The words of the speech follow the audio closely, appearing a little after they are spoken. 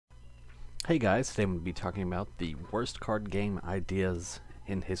Hey guys, today I'm going to be talking about the worst card game ideas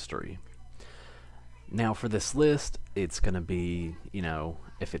in history. Now for this list, it's going to be,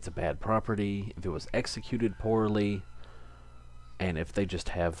 if it's a bad property, if it was executed poorly, and if they just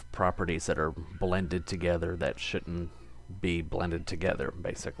have properties that are blended together that shouldn't be blended together,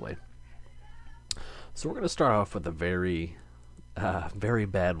 basically. So we're going to start off with a very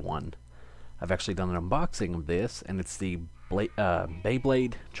bad one. I've actually done an unboxing of this, and it's the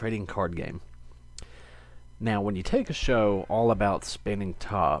Beyblade trading card game. Now, when you take a show all about spinning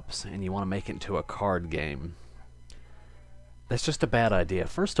tops and you want to make it into a card game, that's just a bad idea.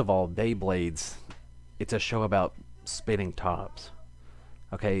 First of all, Beyblades, it's a show about spinning tops.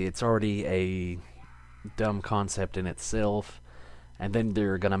 Okay, it's already a dumb concept in itself, and then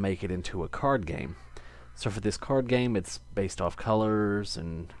they're going to make it into a card game. So for this card game, it's based off colors,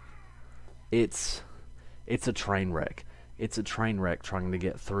 and it's a train wreck. It's a train wreck trying to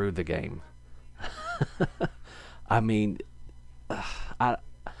get through the game. I mean, I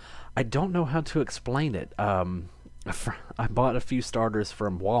don't know how to explain it. I bought a few starters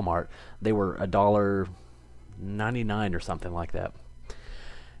from Walmart. They were $1.99 or something like that.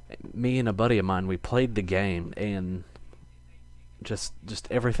 Me and a buddy of mine, we played the game, and just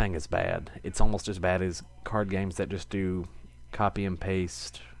everything is bad. It's almost as bad as card games that just do copy and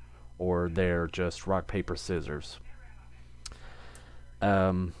paste, or they're just rock, paper, scissors.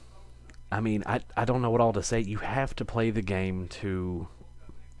 I mean, I don't know what all to say. You have to play the game to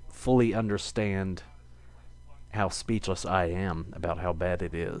fully understand how speechless I am about how bad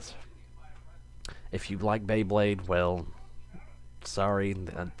it is. If you like Beyblade, well, sorry,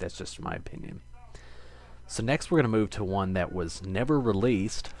 that's just my opinion. So next we're going to move to one that was never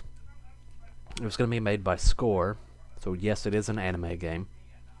released. It was going to be made by Score. So yes, it is an anime game.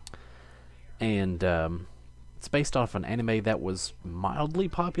 And it's based off an anime that was mildly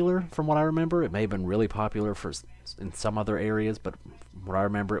popular, from what I remember. It may have been really popular in some other areas, but from what I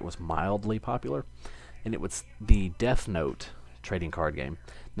remember, it was mildly popular. And it was the Death Note trading card game.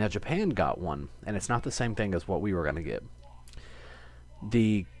 Now, Japan got one, and it's not the same thing as what we were going to get.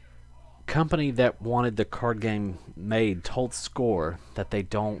 The company that wanted the card game made told Score that they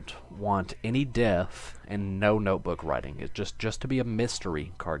don't want any death and no notebook writing. It's just to be a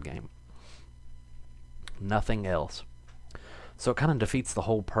mystery card game. Nothing else. So it kind of defeats the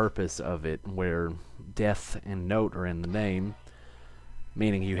whole purpose of it, where death and note are in the name,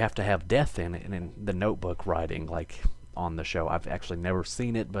 meaning you have to have death in it and in the notebook writing, like on the show. I've actually never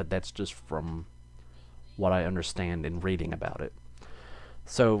seen it, but that's just from what I understand in reading about it.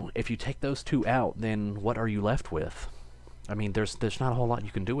 So if you take those two out, then what are you left with? I mean, there's not a whole lot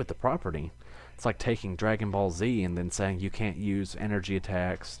you can do with the property. It's like taking Dragon Ball Z and then saying you can't use energy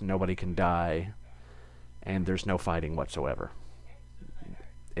attacks, nobody can die, and there's no fighting whatsoever.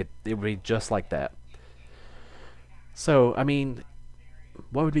 It would be just like that. So, I mean,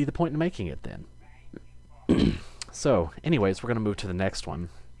 what would be the point in making it then? So, anyways, we're going to move to the next one.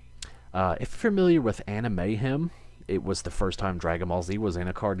 If you're familiar with Mayhem, it was the first time Dragon Ball Z was in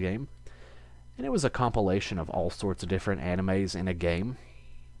a card game. And it was a compilation of all sorts of different animes in a game.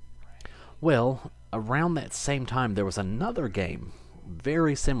 Well, around that same time, there was another game,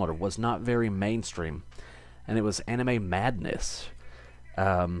 very similar, was not very mainstream, and it was Anime Madness.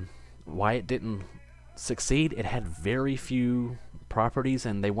 Why it didn't succeed, it had very few properties,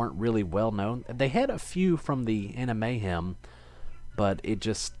 and they weren't really well known. They had a few from the Mayhem, but it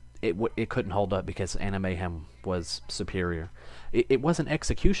couldn't hold up because Mayhem was superior. It wasn't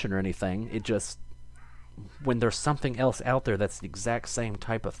execution or anything. It just, when there's something else out there that's the exact same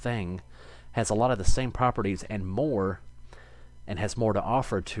type of thing, has a lot of the same properties and more, and has more to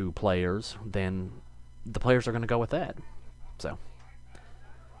offer to players, then the players are going to go with that. So,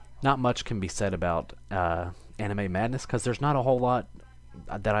 not much can be said about Anime Madness, because there's not a whole lot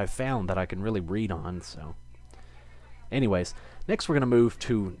that I've found that I can really read on. So, anyways, next we're going to move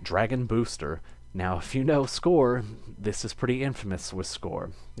to Dragon Booster. Now, if you know Score, this is pretty infamous with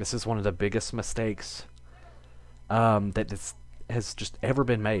Score. This is one of the biggest mistakes that has just ever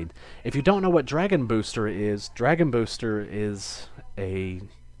been made. If you don't know what Dragon Booster is a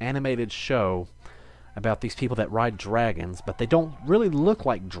animated show about these people that ride dragons, but they don't really look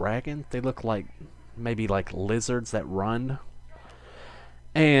like dragons. They look like maybe like lizards that run.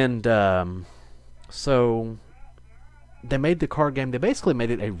 And so they made the card game. They basically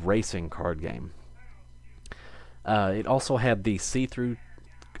made it a racing card game. It also had the see-through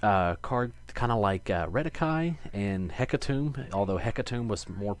card, kind of like Redikai and Hecatomb, although Hecatomb was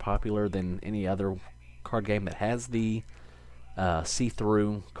more popular than any other card game that has the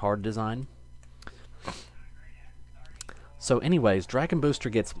see-through card design. So anyways, Dragon Booster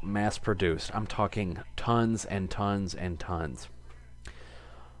gets mass produced. I'm talking tons and tons and tons.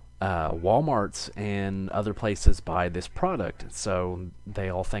 Walmarts and other places buy this product, so they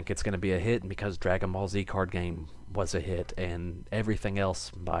all think it's going to be a hit because Dragon Ball Z card game was a hit and everything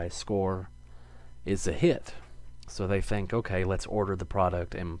else by Score is a hit. So they think, okay, let's order the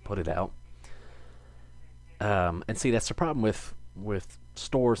product and put it out. And see, that's the problem with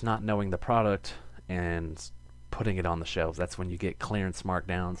stores not knowing the product and putting it on the shelves. That's when you get clearance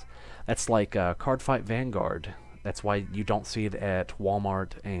markdowns. That's like Card Fight Vanguard. That's why you don't see it at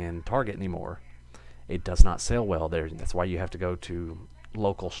Walmart and Target anymore. It does not sell well there. That's why you have to go to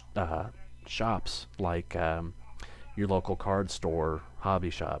local shops like your local card store, hobby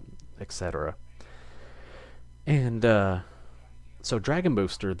shop, etc. And so Dragon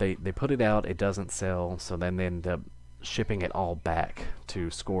Booster, they put it out, it doesn't sell, so then they end up shipping it all back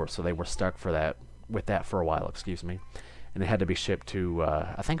to Score. So they were stuck with that for a while, excuse me. And it had to be shipped to,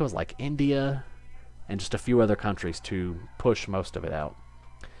 I think it was like India and just a few other countries to push most of it out.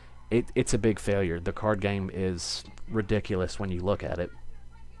 It's a big failure. The card game is ridiculous when you look at it.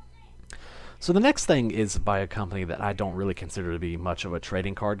 So the next thing is by a company that I don't really consider to be much of a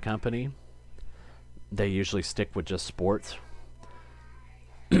trading card company. They usually stick with just sports.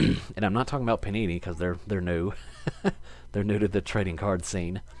 And I'm not talking about Panini because they're new. They're new to the trading card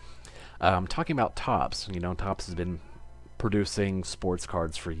scene. I'm talking about Topps. You know, Topps has been producing sports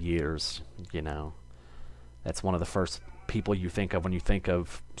cards for years, you know. That's one of the first people you think of when you think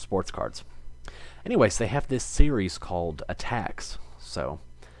of sports cards. Anyways, they have this series called Attacks. So,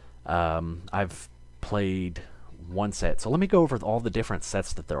 I've played one set. So let me go over all the different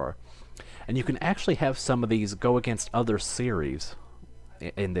sets that there are. And you can actually have some of these go against other series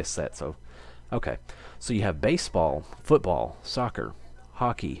in this set. So, okay. So you have baseball, football, soccer,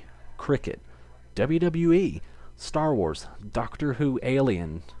 hockey, cricket, WWE, Star Wars, Doctor Who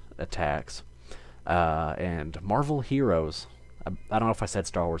Alien Attacks, and Marvel Heroes. I don't know if I said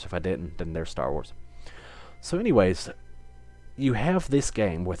Star Wars. If I didn't, then there's Star Wars. So anyways, you have this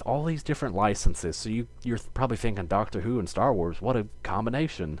game with all these different licenses. So you're probably thinking Doctor Who and Star Wars. What a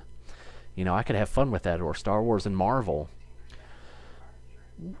combination. You know, I could have fun with that. Or Star Wars and Marvel.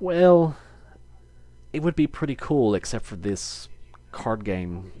 Well, it would be pretty cool, except for this card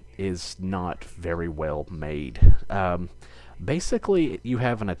game is not very well made. Basically, you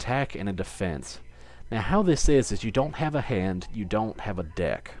have an attack and a defense. Now, how this is you don't have a hand, you don't have a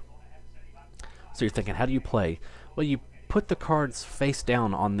deck. So you're thinking, how do you play? Well, you put the cards face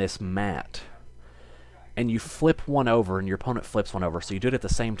down on this mat, and you flip one over, and your opponent flips one over. So you do it at the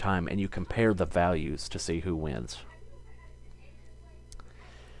same time, and you compare the values to see who wins.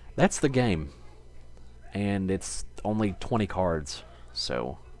 That's the game. And it's only 20 cards,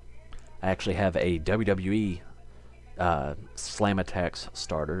 so I actually have a WWE Slam Attacks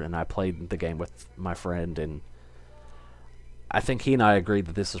starter, and I played the game with my friend, and I think he and I agreed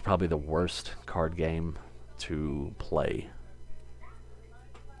that this is probably the worst card game to play.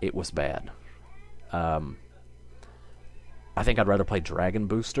 It was bad. I think I'd rather play Dragon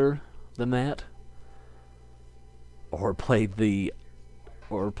Booster than that, or play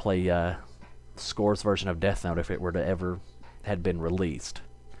Score's version of Death Note if it were to ever had been released.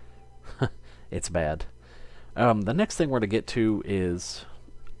 It's bad. The next thing we're to get to is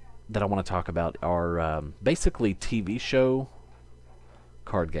that I want to talk about are basically TV show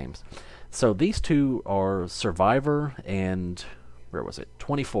card games. So these two are Survivor and where was it?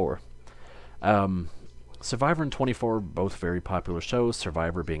 24. Survivor and 24 both very popular shows.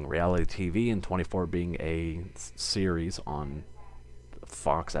 Survivor being reality TV and 24 being a series on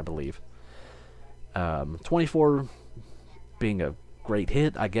Fox, I believe. 24 being a great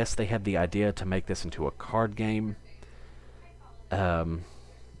hit. I guess they had the idea to make this into a card game. I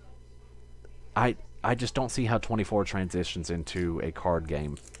just don't see how 24 transitions into a card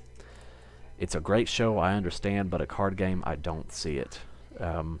game. It's a great show, I understand, but a card game, I don't see it.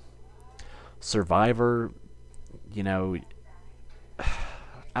 Survivor, you know,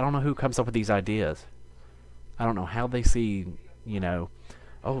 I don't know who comes up with these ideas. I don't know how they see, you know,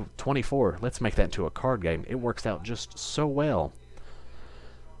 oh, 24, let's make that into a card game. It works out just so well.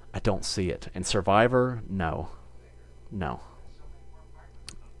 I don't see it. And Survivor, no. No.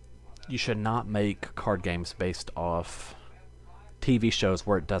 You should not make card games based off TV shows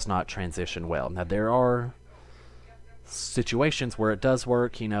where it does not transition well. Now, there are situations where it does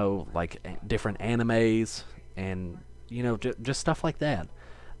work, you know, like different animes and, you know, just stuff like that.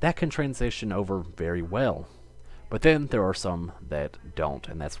 That can transition over very well. But then there are some that don't,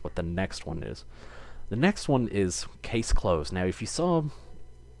 and that's what the next one is. The next one is Case Closed. Now, if you saw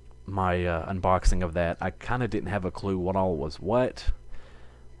my unboxing of that, I kind of didn't have a clue what all was what.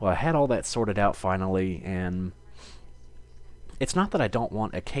 Well, I had all that sorted out finally, and it's not that I don't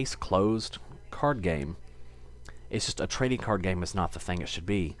want a case-closed card game. It's just a trading card game is not the thing it should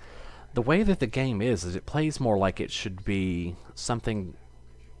be. The way that the game is it plays more like it should be something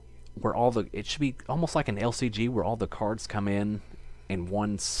where it should be almost like an LCG where all the cards come in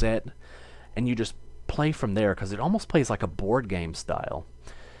one set, and you just play from there, because it almost plays like a board game style.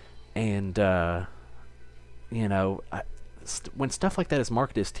 And, you know, when stuff like that is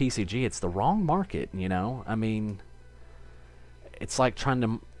marketed as TCG, it's the wrong market, you know? I mean, it's like trying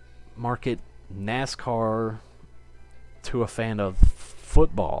to market NASCAR to a fan of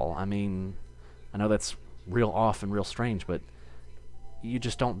football. I mean, I know that's real off and real strange, but you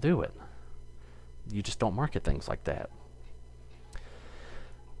just don't do it. You just don't market things like that.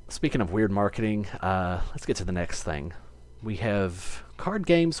 Speaking of weird marketing, let's get to the next thing. We have card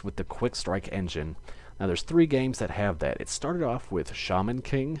games with the Quick Strike engine. Now there's 3 games that have that. It started off with Shaman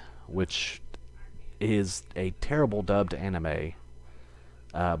King, which is a terrible dubbed anime,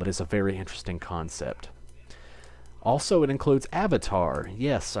 but it's a very interesting concept. Also, it includes Avatar.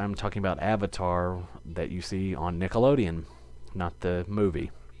 Yes, I'm talking about Avatar that you see on Nickelodeon, not the movie.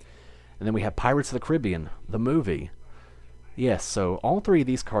 And then we have Pirates of the Caribbean, the movie. Yes, so all 3 of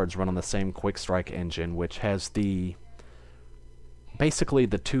these cards run on the same Quick Strike engine, which has basically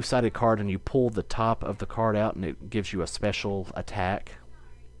the 2-sided card, and you pull the top of the card out and it gives you a special attack,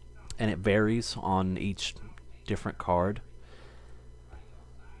 and it varies on each different card.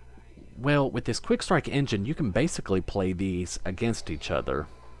 Well, with this Quick Strike engine, you can basically play these against each other.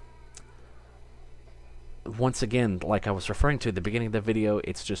 Once again, like I was referring to at the beginning of the video,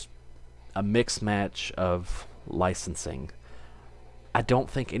 it's just a mixed match of licensing. I don't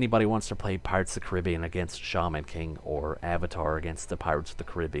think anybody wants to play Pirates of the Caribbean against Shaman King or Avatar against the Pirates of the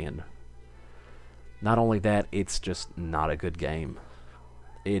Caribbean. Not only that, it's just not a good game.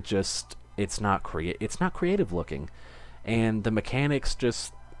 It's not creative looking, and the mechanics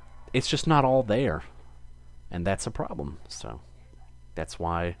it's just not all there, and that's a problem. So that's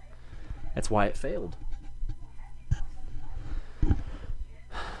why it failed.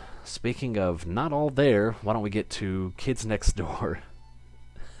 Speaking of not all there, why don't we get to Kids Next Door?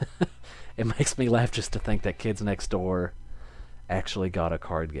 It makes me laugh just to think that Kids Next Door actually got a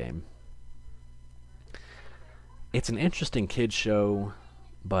card game. It's an interesting kids show,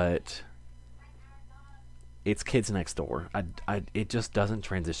 but it's Kids Next Door. It just doesn't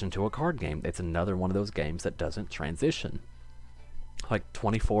transition to a card game. It's another one of those games that doesn't transition. Like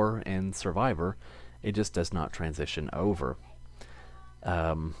 24 and Survivor, it just does not transition over.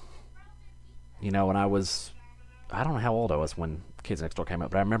 You know, when I don't know how old I was when Kids Next Door came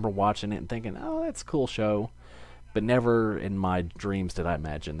out, but I remember watching it and thinking, oh, that's a cool show. But never in my dreams did I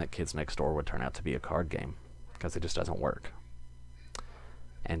imagine that Kids Next Door would turn out to be a card game, because it just doesn't work.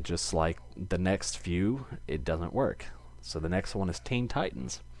 And just like the next few, it doesn't work. So the next one is Teen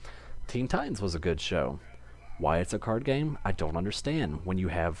Titans. Teen Titans was a good show. Why it's a card game, I don't understand. When you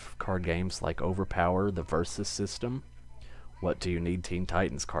have card games like Overpower, the Versus system, what do you need Teen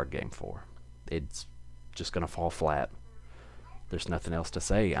Titans card game for? It's just going to fall flat. There's nothing else to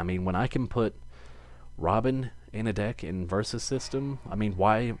say. I mean, when I can put Robin in a deck in Versus system, I mean,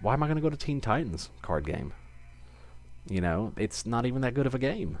 why am I going to go to Teen Titans card game? You know, it's not even that good of a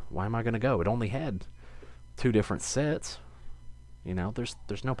game. Why am I going to go? It only had 2 different sets. You know,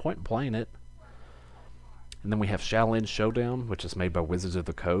 there's no point in playing it. And then we have Shaolin Showdown, which is made by Wizards of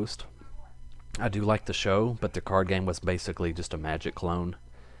the Coast. I do like the show, but the card game was basically just a Magic clone.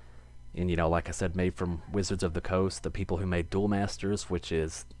 And, you know, like I said, made from Wizards of the Coast, the people who made Duel Masters, which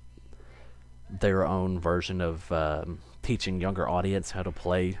is their own version of teaching younger audience how to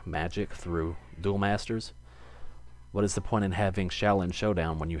play Magic through Duel Masters. What is the point in having Shaolin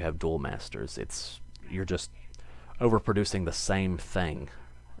Showdown when you have Duel Masters? You're just overproducing the same thing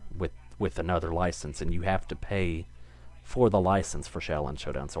with another license, and you have to pay for the license for Shaolin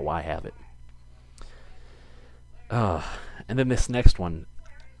Showdown, so why have it? And then this next one,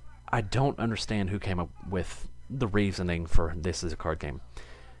 I don't understand who came up with the reasoning for this as a card game.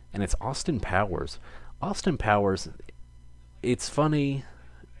 And it's Austin Powers. Austin Powers, it's funny,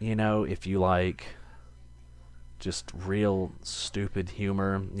 you know, if you like just real stupid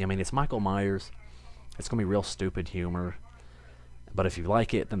humor. I mean, it's Michael Myers. It's going to be real stupid humor. But if you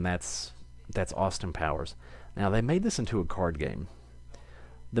like it, then that's Austin Powers. Now, they made this into a card game.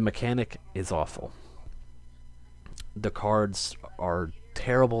 The mechanic is awful. The cards are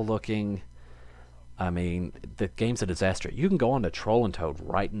terrible looking. I mean, the game's a disaster. You can go on to Troll and Toad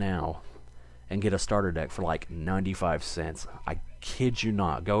right now and get a starter deck for like 95 cents. I kid you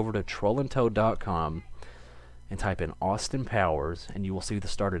not. Go over to trollandtoad.com and type in Austin Powers, and you will see the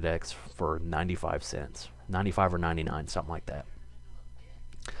starter decks for 95 cents. 95 or 99, something like that.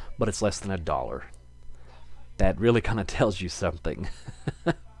 But it's less than $1. That really kind of tells you something.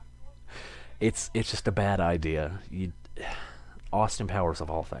 It's just a bad idea. Austin Powers of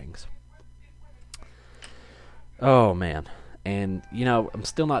all things. Oh man. And you know, I'm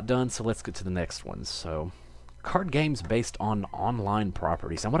still not done, so let's get to the next one. So, card games based on online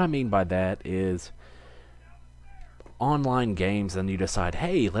properties. And what I mean by that is online games, and you decide,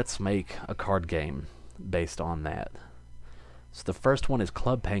 hey, let's make a card game based on that. So the first one is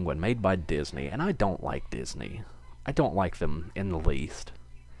Club Penguin, made by Disney, and I don't like Disney. I don't like them in the least.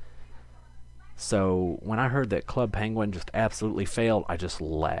 So when I heard that Club Penguin just absolutely failed, I just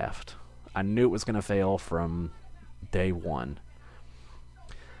laughed. I knew it was going to fail from day one.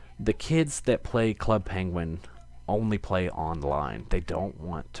 The kids that play Club Penguin only play online. They don't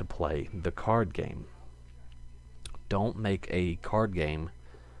want to play the card game. Don't make a card game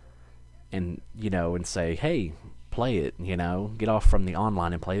and, you know, and say, hey, play it, you know, get off from the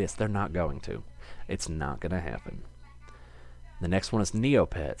online and play this. They're not going to. It's not going to happen. The next one is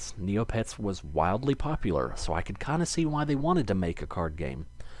Neopets. Neopets was wildly popular, so I could kind of see why they wanted to make a card game.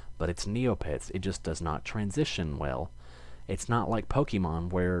 But it's Neopets. It just does not transition well. It's not like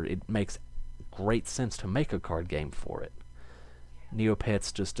Pokemon, where it makes great sense to make a card game for it.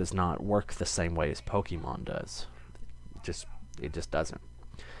 Neopets just does not work the same way as Pokemon does. It just doesn't.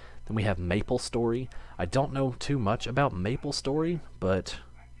 Then we have Maple Story. I don't know too much about Maple Story, but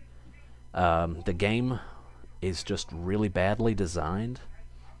the game is just really badly designed.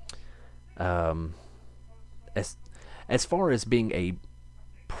 As far as being a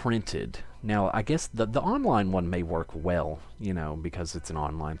printed, now I guess the online one may work well, you know, because it's an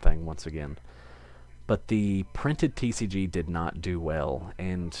online thing once again. But the printed TCG did not do well,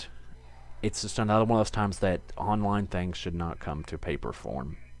 and it's just another one of those times that online things should not come to paper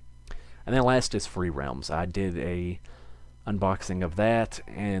form. And then last is Free Realms. I did a unboxing of that,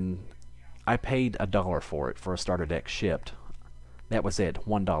 and I paid $1 for it for a starter deck shipped. That was it,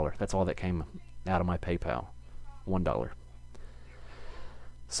 $1. That's all that came out of my PayPal, $1.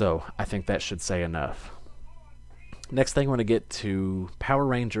 So I think that should say enough. Next thing I want to get to Power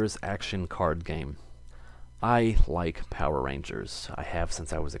Rangers action card game. I like Power Rangers. I have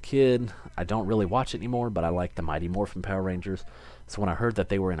since I was a kid. I don't really watch it anymore, but I like the Mighty Morphin Power Rangers. So when I heard that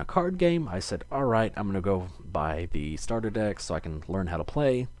they were in a card game, I said, alright, I'm going to go buy the starter deck so I can learn how to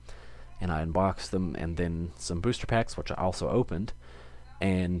play. And I unboxed them, and then some booster packs, which I also opened.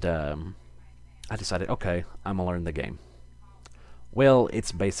 And I decided, okay, I'm going to learn the game. Well,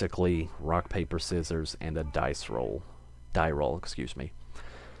 it's basically rock, paper, scissors, and a die roll, excuse me.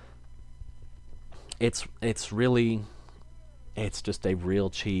 It's just a real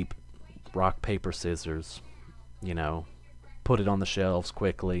cheap rock, paper, scissors, you know, put it on the shelves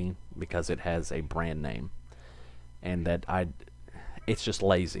quickly because it has a brand name. And it's just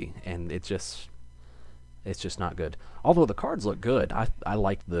lazy, and it's just not good. Although the cards look good. I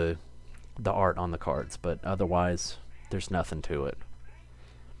like the art on the cards, but otherwise there's nothing to it.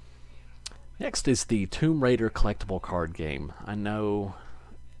 Next is the Tomb Raider collectible card game. I know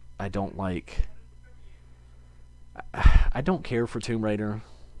I don't care for Tomb Raider.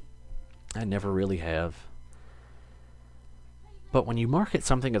 I never really have. But when you market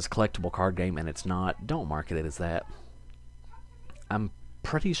something as a collectible card game and it's not, don't market it as that. I'm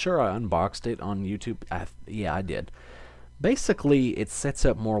pretty sure I unboxed it on YouTube. Yeah, I did. Basically, it sets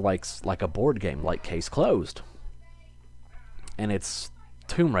up more like a board game, like Case Closed. And it's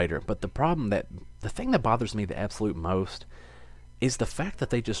Tomb Raider. But the thing that bothers me the absolute most is the fact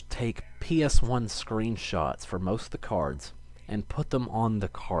that they just take PS1 screenshots for most of the cards and put them on the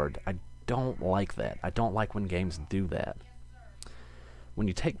card. I don't like that. I don't like when games do that. When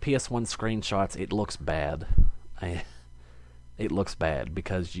you take PS1 screenshots, it looks bad. It looks bad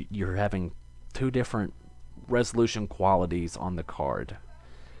because you're having two different resolution qualities on the card.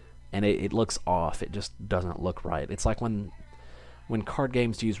 And it looks off. It just doesn't look right. It's like when card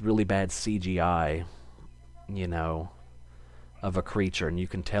games use really bad CGI, you know, of a creature, and you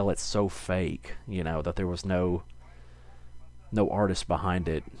can tell it's so fake, you know, that there was no artist behind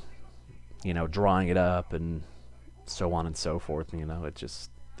it, you know, drawing it up and so on and so forth, you know.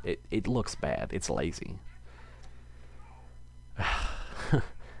 It looks bad. It's lazy.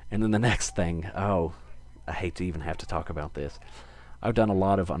 And then the next thing, oh, I hate to even have to talk about this. I've done a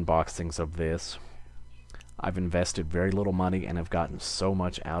lot of unboxings of this. I've invested very little money and have gotten so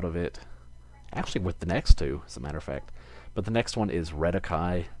much out of it. Actually, with the next two, as a matter of fact. But the next one is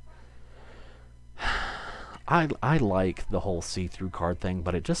Redakai. I like the whole see-through card thing,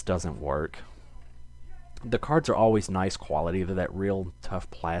 but it just doesn't work. The cards are always nice quality. They're that real tough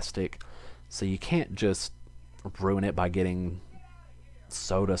plastic, so you can't just ruin it by getting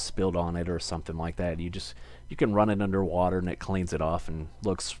soda spilled on it or something like that. You can run it underwater and it cleans it off and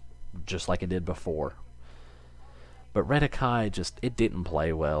looks just like it did before. But Redakai it didn't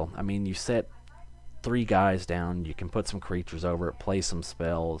play well. I mean, you set 3 guys down, you can put some creatures over it, play some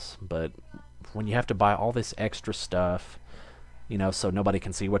spells, but when you have to buy all this extra stuff, you know, so nobody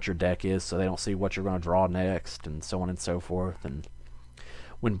can see what your deck is, so they don't see what you're going to draw next, and so on and so forth. And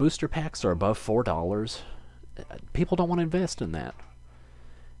when booster packs are above $4, people don't want to invest in that.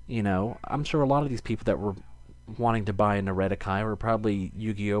 You know, I'm sure a lot of these people that were wanting to buy into Redakai were probably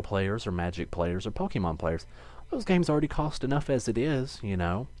Yu-Gi-Oh players or Magic players or Pokemon players. Those games already cost enough as it is, you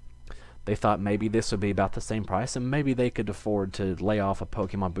know. They thought maybe this would be about the same price, and maybe they could afford to lay off a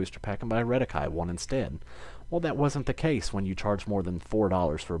Pokemon booster pack and buy a Redakai one instead. Well, that wasn't the case. When you charge more than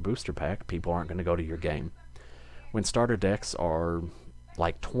 $4 for a booster pack, people aren't going to go to your game. When starter decks are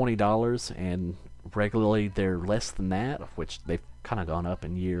like $20 and regularly they're less than that, which they've kind of gone up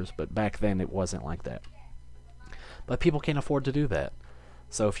in years, but back then it wasn't like that. But people can't afford to do that.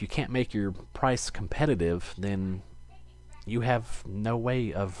 So if you can't make your price competitive, then you have no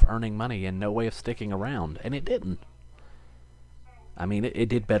way of earning money and no way of sticking around. And it didn't. I mean, it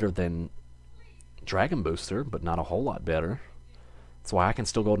did better than Dragon Booster, but not a whole lot better. That's why I can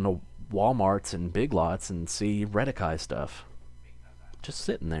still go to Walmarts and Big Lots and see Redakai stuff. Just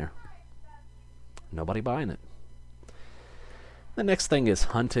sitting there. Nobody buying it. The next thing is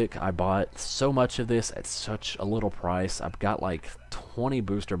Huntic. I bought so much of this at such a little price. I've got like 20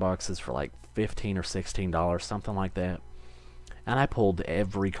 booster boxes for like $15 or $16, something like that. And I pulled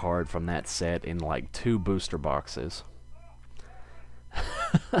every card from that set in like 2 booster boxes.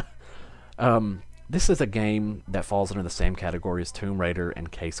 This is a game that falls under the same category as Tomb Raider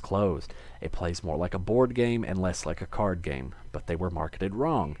and Case Closed. It plays more like a board game and less like a card game, but they were marketed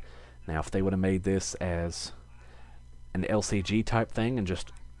wrong. Now, if they would have made this as an LCG type thing and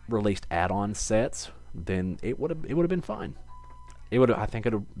just released add-on sets, then it would have been fine. I think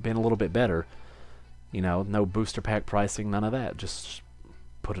it would have been a little bit better. You know, no booster pack pricing, none of that. Just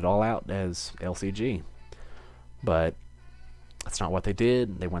put it all out as LCG. But that's not what they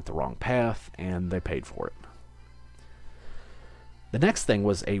did. They went the wrong path, and they paid for it. The next thing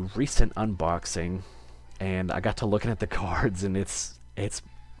was a recent unboxing, and I got to looking at the cards, and it's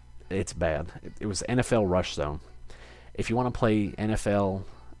bad. It was NFL Rush Zone. If you want to play NFL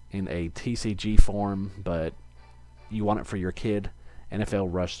in a TCG form, but you want it for your kid, NFL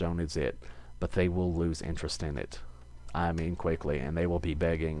Rush Zone is it. But they will lose interest in it. I mean, quickly, and they will be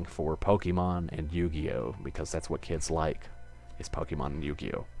begging for Pokemon and Yu-Gi-Oh! Because that's what kids like, is Pokemon and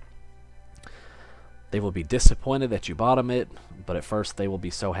Yu-Gi-Oh! They will be disappointed that you bought them but at first they will be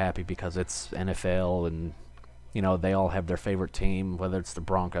so happy because it's NFL and, you know, they all have their favorite team, whether it's the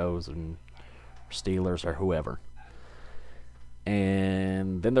Broncos and Steelers or whoever.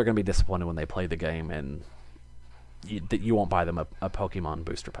 And then they're going to be disappointed when they play the game and you won't buy them a Pokemon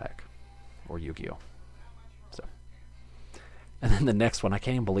booster pack or Yu-Gi-Oh! So, and then the next one, I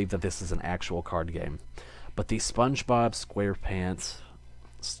can't even believe that this is an actual card game, but the SpongeBob SquarePants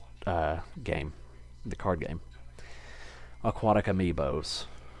game, the card game, Aquatic Amiibo.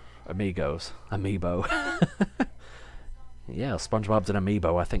 Yeah, SpongeBob's an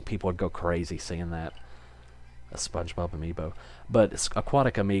amiibo. I think people would go crazy seeing that. A SpongeBob amiibo. But it's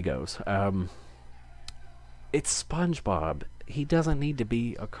Aquatic Amigos. It's SpongeBob. He doesn't need to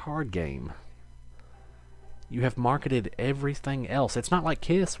be a card game. You have marketed everything else. It's not like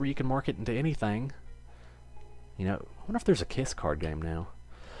Kiss where you can market into anything. You know, I wonder if there's a Kiss card game now.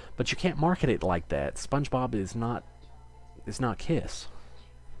 But you can't market it like that. SpongeBob is not Kiss.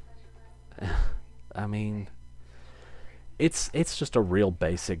 I mean, it's just a real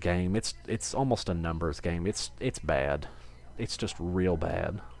basic game. It's almost a numbers game. It's bad. It's just real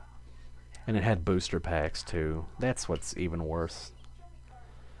bad. And it had booster packs too. That's what's even worse.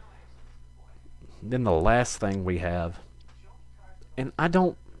 Then the last thing we have, and I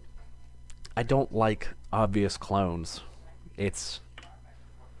don't like obvious clones. It's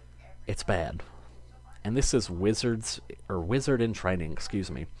bad. And this is Wizard in Training, excuse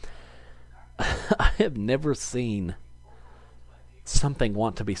me. I have never seen something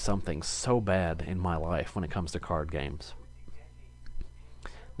want to be something so bad in my life when it comes to card games.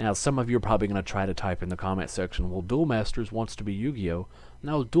 Now, some of you are probably going to try to type in the comment section, well, Duel Masters wants to be Yu-Gi-Oh!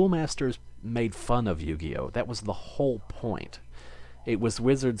 No, Duel Masters made fun of Yu-Gi-Oh! That was the whole point. It was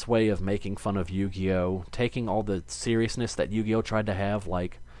Wizards' way of making fun of Yu-Gi-Oh!, taking all the seriousness that Yu-Gi-Oh! Tried to have,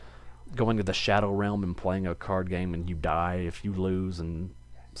 like, going to the Shadow Realm and playing a card game and you die if you lose and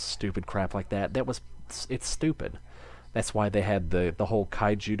stupid crap like that. It's stupid. That's why they had the whole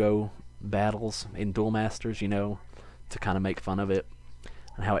Kaijudo battles in Duel Masters, you know, to kind of make fun of it,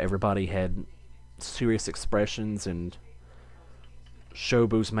 and how everybody had serious expressions, and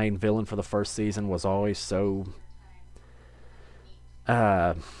Shobu's main villain for the first season was always so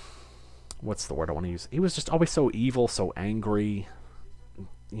what's the word I want to use? He was just always so evil, so angry,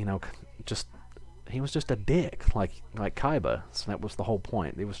 you know, just he was just a dick, like Kaiba. So that was the whole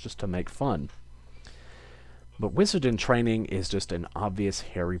point. It was just to make fun. But Wizard in Training is just an obvious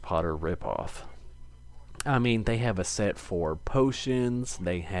Harry Potter ripoff. I mean, they have a set for potions.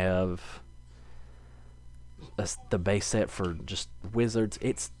 They have the base set for just wizards.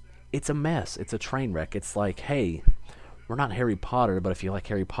 It's a mess. It's a train wreck. It's like, hey, we're not Harry Potter, but if you like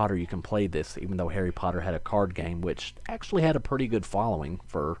Harry Potter, you can play this. Even though Harry Potter had a card game, which actually had a pretty good following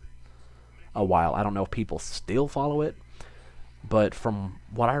for a while. I don't know if people still follow it, but from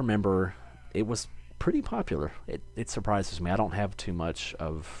what I remember, it was pretty popular. It surprises me. I don't have too much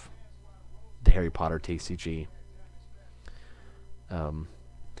of the Harry Potter TCG.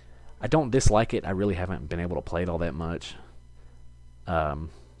 I don't dislike it. I really haven't been able to play it all that much.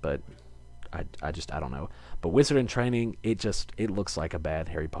 But I don't know. But Wizard in Training, it looks like a bad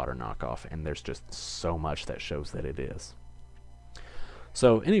Harry Potter knockoff, and there's just so much that shows that it is.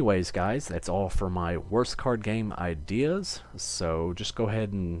 So anyways, guys, that's all for my worst card game ideas. So just go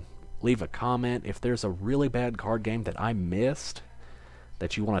ahead and leave a comment if there's a really bad card game that I missed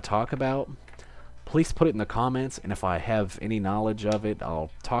that you want to talk about. Please put it in the comments, and if I have any knowledge of it,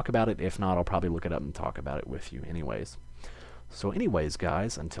 I'll talk about it. If not, I'll probably look it up and talk about it with you anyways. So anyways,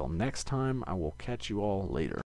 guys, until next time, I will catch you all later.